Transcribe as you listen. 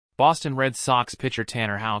Boston Red Sox pitcher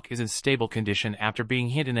Tanner Houck is in stable condition after being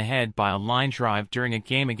hit in the head by a line drive during a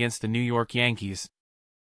game against the New York Yankees.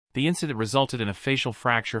 The incident resulted in a facial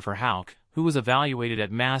fracture for Houck, who was evaluated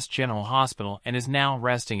at Mass General Hospital and is now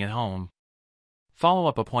resting at home.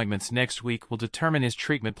 Follow-up appointments next week will determine his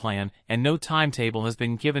treatment plan, and no timetable has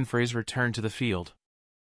been given for his return to the field.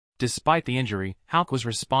 Despite the injury, Houck was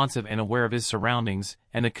responsive and aware of his surroundings,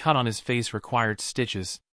 and the cut on his face required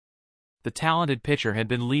stitches. The talented pitcher had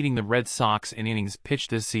been leading the Red Sox in innings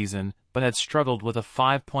pitched this season, but had struggled with a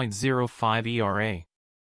 5.05 ERA.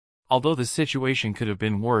 Although the situation could have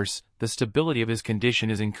been worse, the stability of his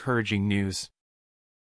condition is encouraging news.